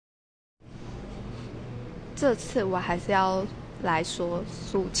这次我还是要来说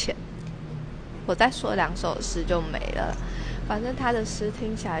书前，我再说2首诗就没了。反正他的诗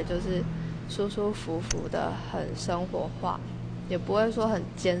听起来就是舒舒服服的，很生活化，也不会说很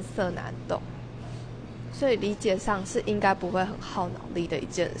艰涩难懂，所以理解上是应该不会很耗脑力的一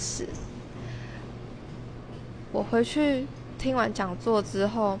件事。我回去听完讲座之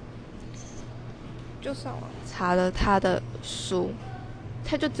后，就上网查了他的书，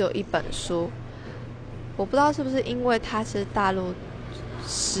他就只有1本书。我不知道是不是因为他是大陆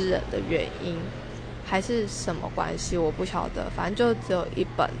诗人的原因，还是什么关系，我不晓得。反正就只有1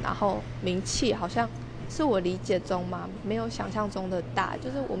本，然后名气好像是我理解中嘛，没有想象中的大，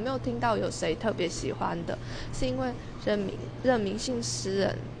就是我没有听到有谁特别喜欢的，是因为任明信诗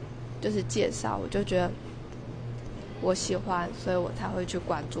人就是介绍，我就觉得我喜欢，所以我才会去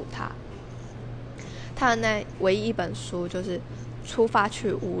关注他。他的那唯一1本书就是《出发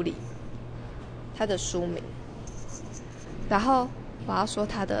去乌里》，他的书名。然后我要说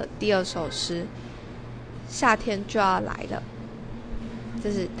他的第2首诗，夏天就要来了，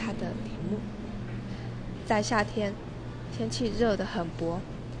这是他的题目。在夏天，天气热得很薄，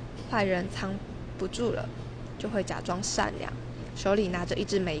坏人藏不住了，就会假装善良，手里拿着一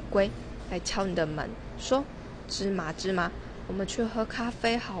支玫瑰来敲你的门，说：芝麻芝麻，我们去喝咖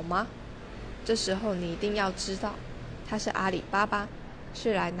啡好吗？这时候你一定要知道，他是阿里巴巴，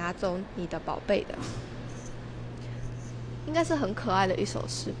是来拿走你的宝贝的。应该是很可爱的一首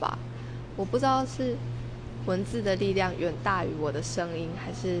诗吧，我不知道是文字的力量远大于我的声音，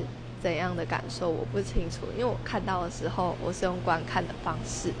还是怎样的感受，我不清楚。因为我看到的时候，我是用观看的方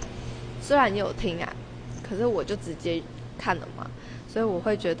式，虽然也有听啊，可是我就直接看了嘛，所以我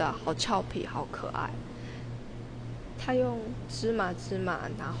会觉得好俏皮，好可爱。他用芝麻芝麻，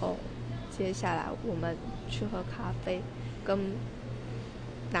然后接下来我们去喝咖啡，跟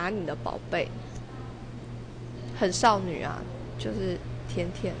拿你的宝贝，很少女啊，就是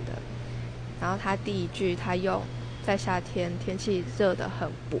甜甜的。然后他第1句，他用在夏天天气热得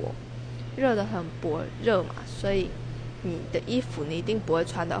很薄，热得很薄，热嘛，所以你的衣服你一定不会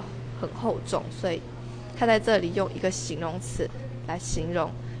穿得很厚重，所以他在这里用一个形容词来形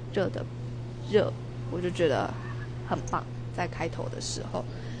容热的热，我就觉得很棒。在开头的时候，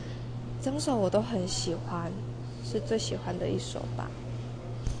整首我都很喜欢，是最喜欢的1首吧。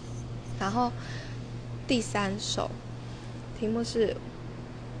然后第3首题目是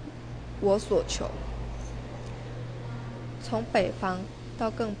我所求，从北方到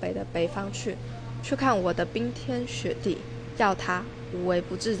更北的北方去看我的冰天雪地，要它无微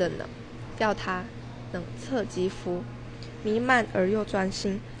不至的冷，要它冷彻肌肤，弥漫而又专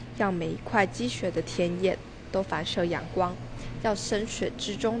心，要每一块积雪的田野都反射阳光，要深雪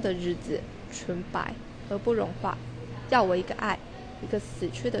之中的日子纯白而不融化，要我一个爱，一个死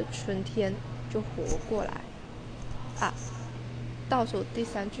去的春天就活过来啊！倒数第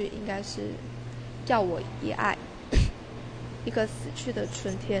3句应该是要我一爱，一个死去的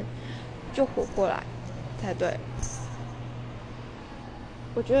春天就活过来才对。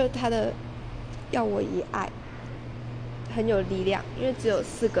我觉得他的要我一爱很有力量，因为只有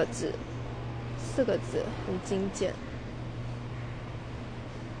4个字，4个字很精简。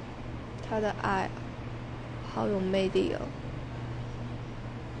他的爱好有魅力哦，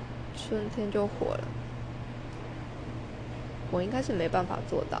春天就活了。我应该是没办法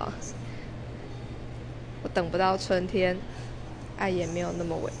做到，我等不到春天，爱也没有那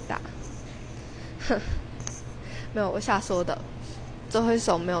么伟大。哼，没有，我瞎说的，最后1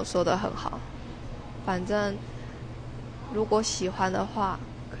首没有说得很好。反正如果喜欢的话，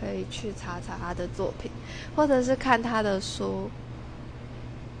可以去查查他的作品，或者是看他的书。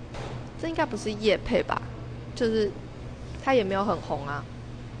这应该不是业配吧？就是他也没有很红啊，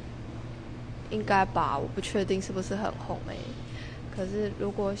应该吧？我不确定是不是很红可是如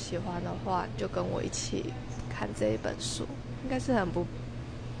果喜欢的话，就跟我一起看这一本书，应该是很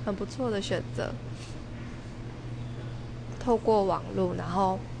不错的选择。透过网络，然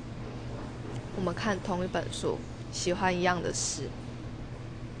后我们看同一本书，喜欢一样的诗，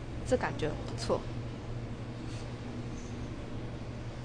这感觉很不错。